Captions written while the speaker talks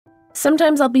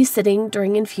Sometimes I'll be sitting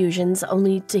during infusions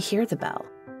only to hear the bell.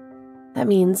 That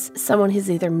means someone has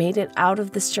either made it out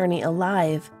of this journey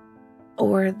alive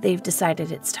or they've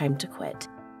decided it's time to quit.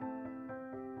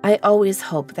 I always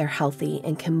hope they're healthy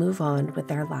and can move on with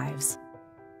their lives.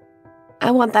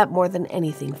 I want that more than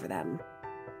anything for them.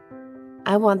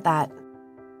 I want that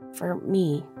for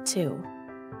me, too.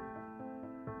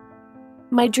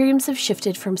 My dreams have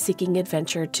shifted from seeking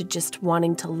adventure to just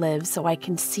wanting to live so I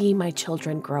can see my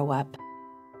children grow up.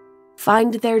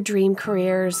 Find their dream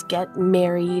careers, get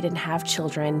married, and have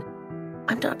children.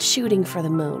 I'm not shooting for the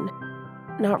moon.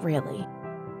 Not really.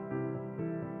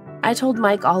 I told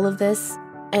Mike all of this,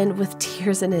 and with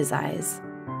tears in his eyes,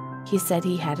 he said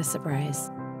he had a surprise.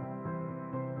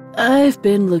 I've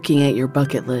been looking at your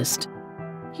bucket list.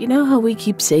 You know how we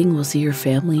keep saying we'll see your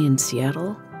family in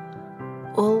Seattle?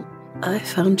 Well, I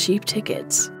found cheap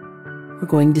tickets. We're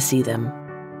going to see them.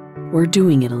 We're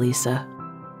doing it, Elisa.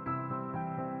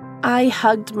 I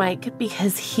hugged Mike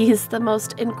because he is the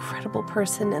most incredible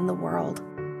person in the world.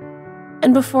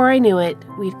 And before I knew it,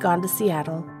 we'd gone to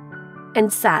Seattle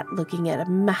and sat looking at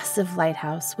a massive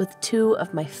lighthouse with two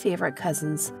of my favorite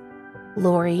cousins,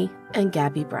 Lori and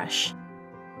Gabby Brush.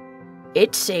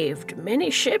 "It saved many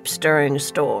ships during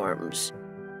storms,"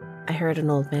 I heard an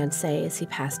old man say as he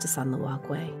passed us on the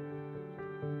walkway.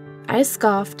 I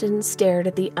scoffed and stared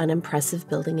at the unimpressive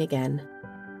building again.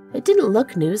 It didn't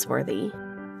look newsworthy,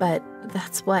 but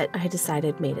that's what I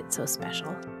decided made it so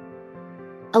special.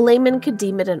 A layman could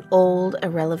deem it an old,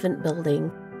 irrelevant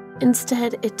building.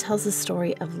 Instead, it tells a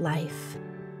story of life,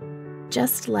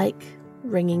 just like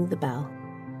ringing the bell.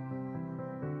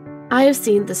 I have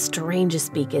seen the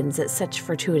strangest beacons at such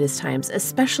fortuitous times,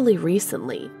 especially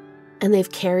recently, and they've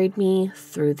carried me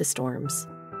through the storms.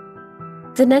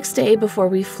 The next day before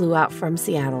we flew out from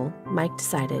Seattle, Mike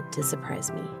decided to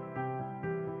surprise me.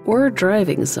 We're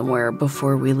driving somewhere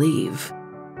before we leave.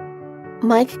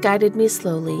 Mike guided me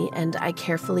slowly, and I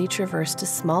carefully traversed a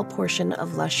small portion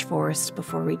of lush forest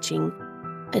before reaching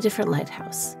a different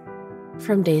lighthouse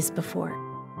from days before.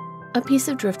 A piece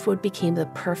of driftwood became the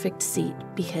perfect seat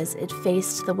because it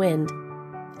faced the wind,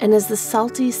 and as the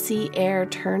salty sea air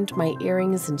turned my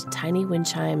earrings into tiny wind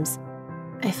chimes,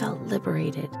 I felt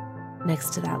liberated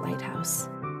next to that lighthouse.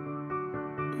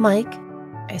 "Mike,"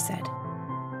 I said,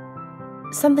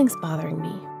 "something's bothering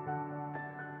me."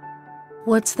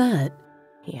 What's that?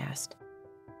 He asked.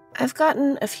 "I've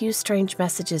gotten a few strange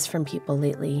messages from people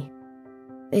lately.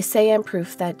 They say I'm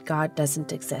proof that God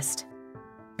doesn't exist.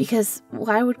 Because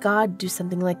why would God do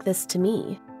something like this to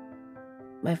me?"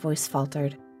 My voice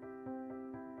faltered.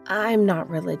 "I'm not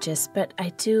religious, but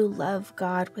I do love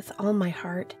God with all my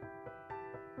heart.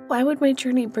 Why would my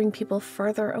journey bring people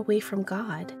further away from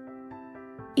God?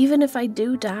 Even if I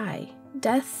do die,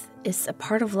 death is a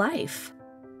part of life.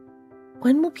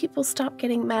 When will people stop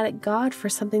getting mad at God for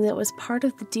something that was part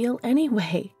of the deal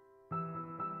anyway?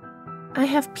 I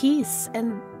have peace,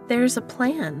 and there's a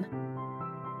plan.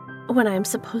 When I'm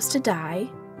supposed to die,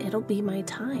 it'll be my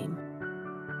time."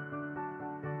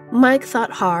 Mike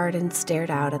thought hard and stared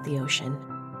out at the ocean.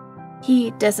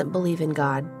 He doesn't believe in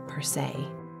God, per se,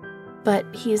 but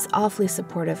he's awfully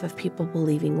supportive of people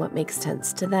believing what makes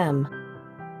sense to them.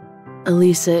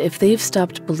 Elisa, if they've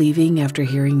stopped believing after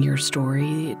hearing your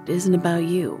story, it isn't about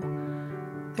you.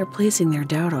 They're placing their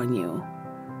doubt on you.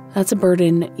 That's a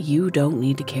burden you don't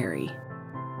need to carry.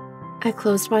 I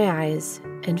closed my eyes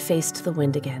and faced the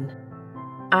wind again.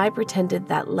 I pretended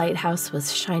that lighthouse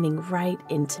was shining right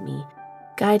into me,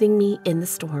 guiding me in the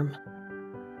storm.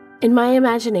 In my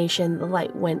imagination, the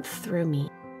light went through me,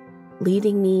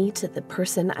 leading me to the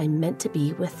person I meant to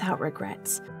be without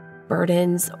regrets,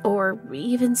 burdens, or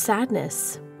even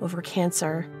sadness over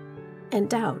cancer and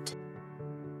doubt.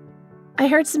 I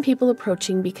heard some people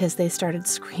approaching because they started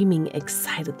screaming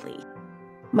excitedly.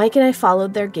 Mike and I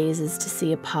followed their gazes to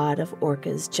see a pod of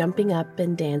orcas jumping up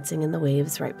and dancing in the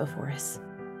waves right before us.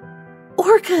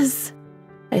 "Orcas!"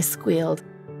 I squealed.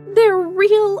 "They're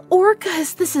real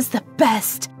orcas! This is the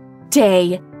best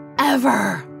day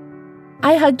ever!"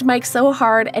 I hugged Mike so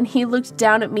hard, and he looked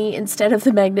down at me instead of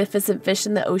the magnificent fish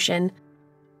in the ocean.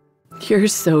 You're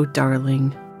so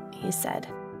darling, he said.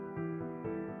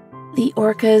 The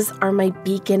orcas are my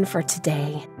beacon for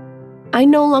today. I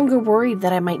no longer worried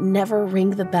that I might never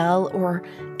ring the bell or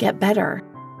get better.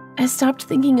 I stopped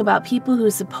thinking about people who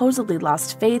supposedly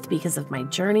lost faith because of my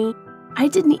journey. I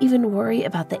didn't even worry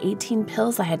about the 18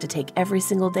 pills I had to take every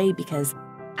single day because,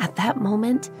 at that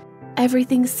moment,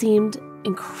 everything seemed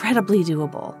incredibly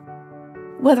doable.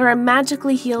 Whether I'm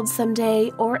magically healed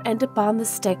someday or end up on the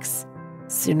sticks,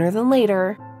 sooner than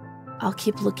later, I'll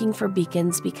keep looking for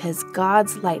beacons because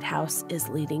God's lighthouse is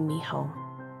leading me home.